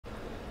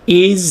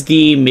Is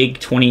the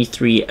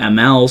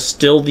MiG-23ML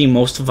still the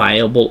most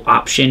viable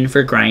option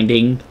for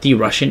grinding the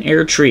Russian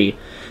air tree?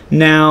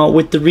 Now,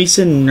 with the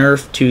recent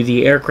nerf to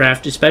the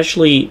aircraft,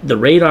 especially the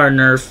radar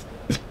nerf,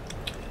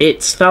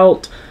 it's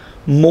felt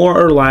more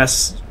or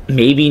less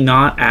maybe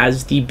not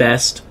as the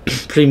best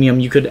premium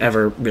you could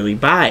ever really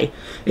buy.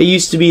 It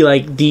used to be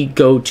like the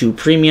go-to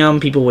premium.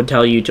 People would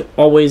tell you to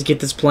always get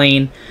this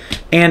plane,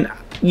 and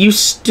you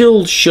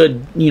still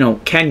should,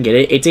 can get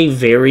it. It's a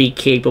very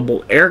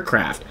capable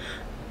aircraft.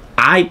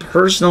 I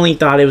personally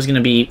thought it was going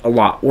to be a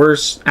lot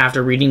worse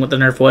after reading what the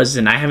nerf was,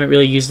 and I haven't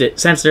really used it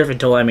since nerf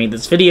until I made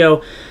this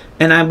video,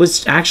 and I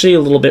was actually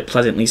a little bit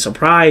pleasantly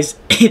surprised.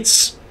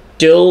 It's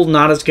still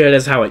not as good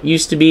as how it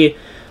used to be,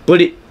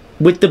 but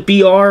with the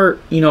BR,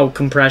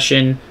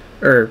 compression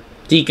or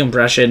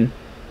decompression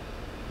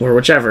or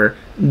whichever,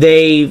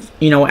 they've,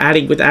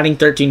 adding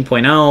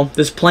 13.0,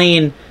 this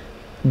plane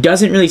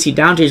doesn't really see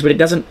down tiers, but it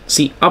doesn't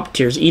see up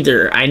tiers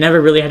either. I never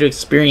really had to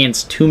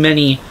experience too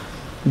many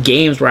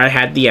games where I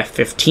had the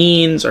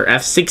F-15s or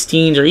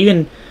F-16s or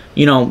even,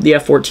 the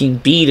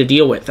F-14B to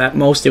deal with. At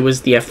most, it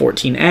was the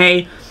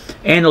F-14A,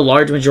 and a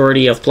large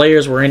majority of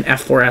players were in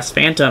F-4S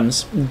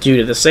Phantoms due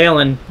to the sale,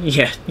 and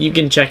yeah, you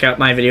can check out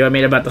my video I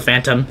made about the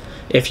Phantom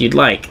if you'd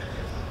like.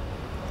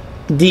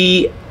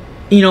 The,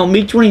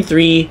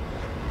 MiG-23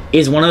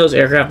 is one of those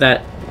aircraft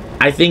that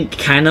I think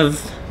kind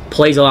of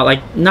plays a lot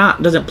like,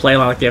 doesn't play a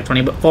lot like the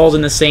F-20, but falls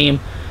in the same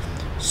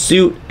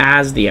suit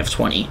as the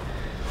F-20.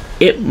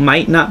 It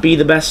might not be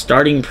the best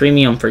starting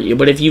premium for you,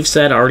 but if you've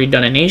said already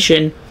done a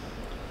nation,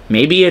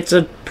 maybe it's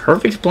a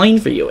perfect plane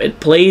for you. It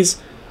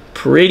plays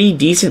pretty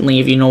decently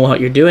if you know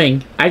what you're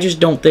doing. I just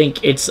don't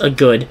think it's a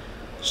good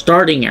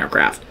starting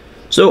aircraft.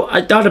 So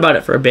I thought about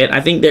it for a bit.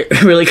 I think that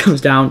it really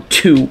comes down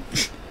to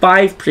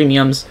 5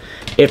 premiums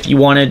if you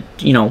want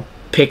to,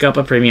 pick up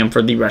a premium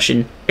for the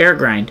Russian air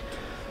grind.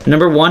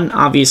 Number 1,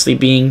 obviously,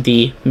 being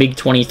the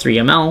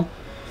MiG-23ML.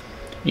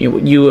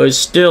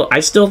 I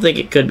still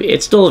think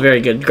it's still a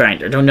very good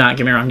grinder. Do not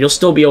get me wrong. You'll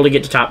still be able to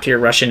get to top tier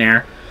Russian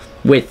air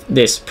with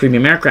this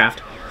premium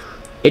aircraft.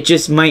 It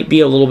just might be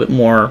a little bit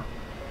more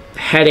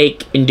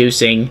headache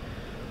inducing,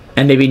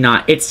 and maybe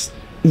not. It's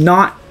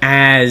not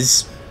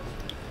as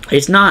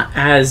what's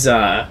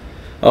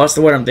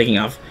the word I'm thinking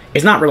of?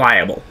 It's not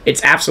reliable.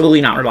 It's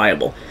absolutely not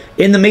reliable.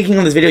 In the making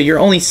of this video, you're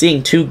only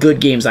seeing 2 good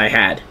games I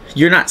had.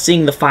 You're not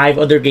seeing the 5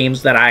 other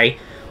games that I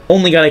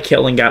only got a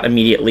kill and got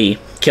immediately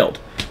killed.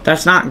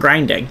 That's not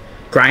grinding.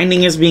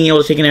 Grinding is being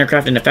able to take an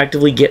aircraft and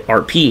effectively get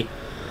RP,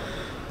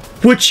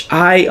 which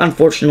I,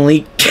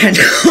 unfortunately,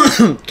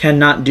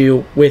 cannot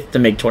do with the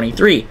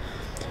MiG-23.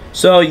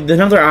 So,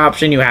 another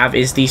option you have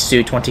is the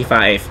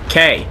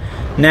Su-25K.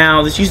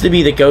 Now, this used to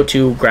be the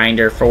go-to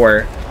grinder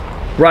for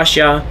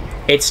Russia.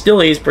 It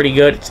still is pretty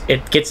good.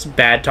 It gets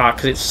bad talk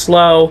because it's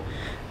slow,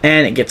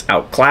 and it gets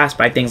outclassed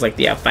by things like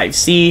the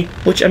F-5C,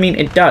 which, I mean,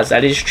 it does.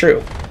 That is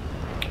true.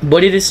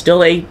 But it is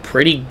still a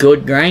pretty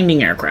good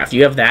grinding aircraft.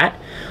 You have that.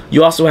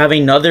 You also have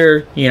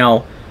another,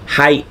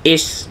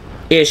 high-ish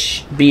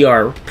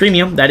BR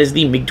premium. That is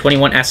the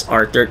MiG-21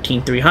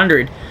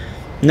 SR-13300.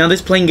 Now,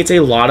 this plane gets a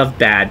lot of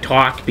bad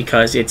talk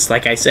because it's,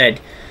 like I said,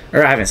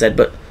 or I haven't said,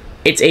 but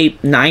it's a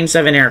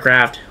 9.7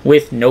 aircraft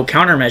with no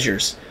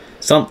countermeasures.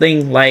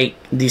 Something like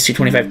the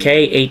Su-25K,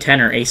 A-10,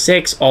 or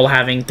A-6, all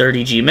having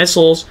 30G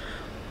missiles,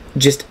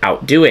 just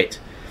outdo it.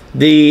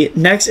 The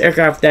next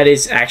aircraft that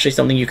is actually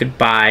something you could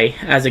buy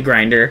as a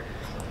grinder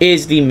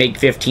is the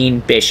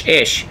MiG-15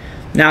 Bish-ish.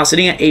 Now,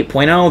 sitting at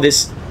 8.0,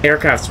 this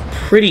aircraft's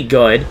pretty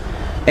good,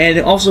 and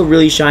it also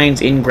really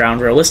shines in ground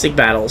realistic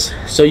battles.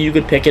 So you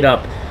could pick it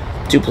up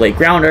to play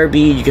ground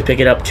RB, you could pick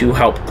it up to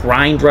help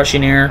grind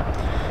Russian air.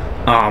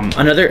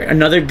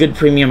 Another good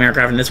premium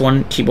aircraft, and this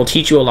one will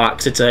teach you a lot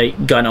because it's a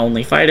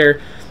gun-only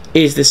fighter,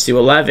 is the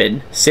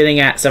Su-11. Sitting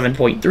at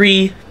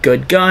 7.3,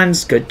 good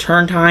guns, good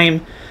turn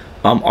time.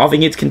 Often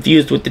gets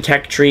confused with the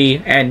tech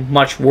tree and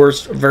much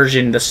worse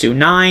version, the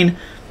Su-9,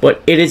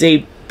 but it is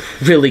a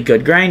really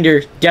good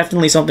grinder.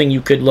 Definitely something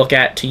you could look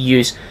at to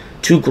use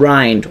to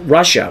grind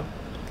Russia.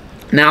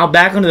 Now,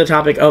 back onto the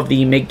topic of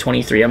the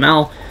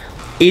MiG-23ML.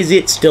 Is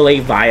it still a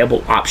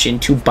viable option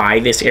to buy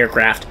this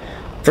aircraft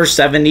for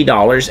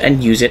 $70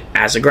 and use it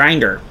as a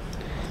grinder?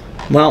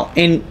 Well,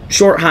 in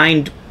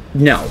shorthand,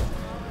 no.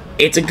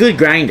 It's a good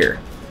grinder,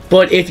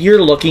 but if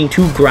you're looking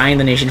to grind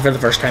the nation for the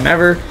first time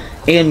ever,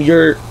 and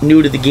you're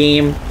new to the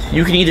game,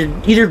 you can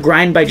either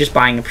grind by just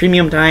buying a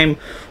premium time,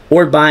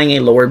 or buying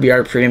a lower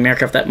BR premium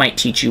aircraft that might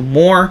teach you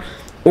more,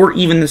 or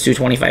even the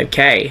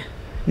Su-25K.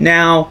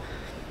 Now,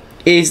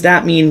 does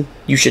that mean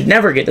you should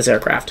never get this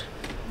aircraft?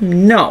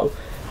 No.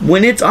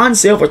 When it's on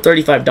sale for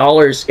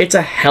 $35, it's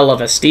a hell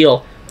of a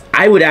steal.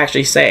 I would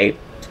actually say,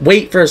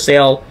 wait for a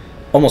sale,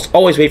 almost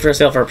always wait for a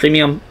sale for a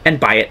premium, and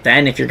buy it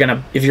then if your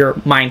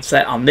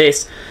mindset on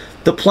this.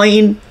 The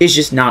plane is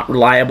just not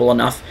reliable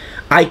enough.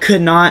 I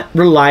could not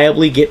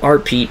reliably get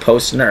RP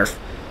post-nerf,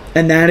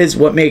 and that is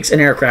what makes an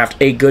aircraft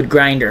a good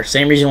grinder.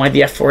 Same reason why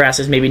the F-4S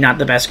is maybe not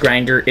the best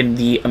grinder in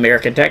the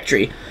American tech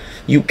tree.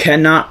 You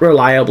cannot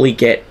reliably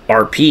get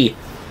RP.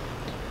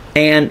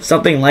 And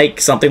something like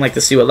the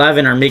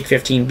Su-11 or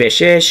MiG-15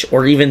 Bish-ish,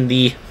 or even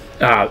the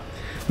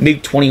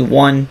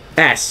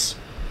MiG-21S,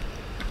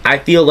 I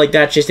feel like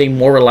that's just a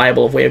more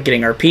reliable way of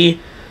getting RP.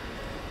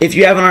 If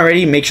you haven't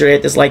already, make sure to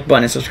hit this like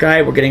button and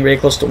subscribe. We're getting really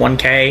close to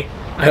 1K.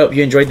 I hope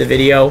you enjoyed the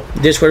video.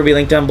 Discord will be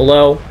linked down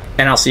below,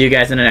 and I'll see you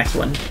guys in the next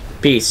one.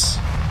 Peace.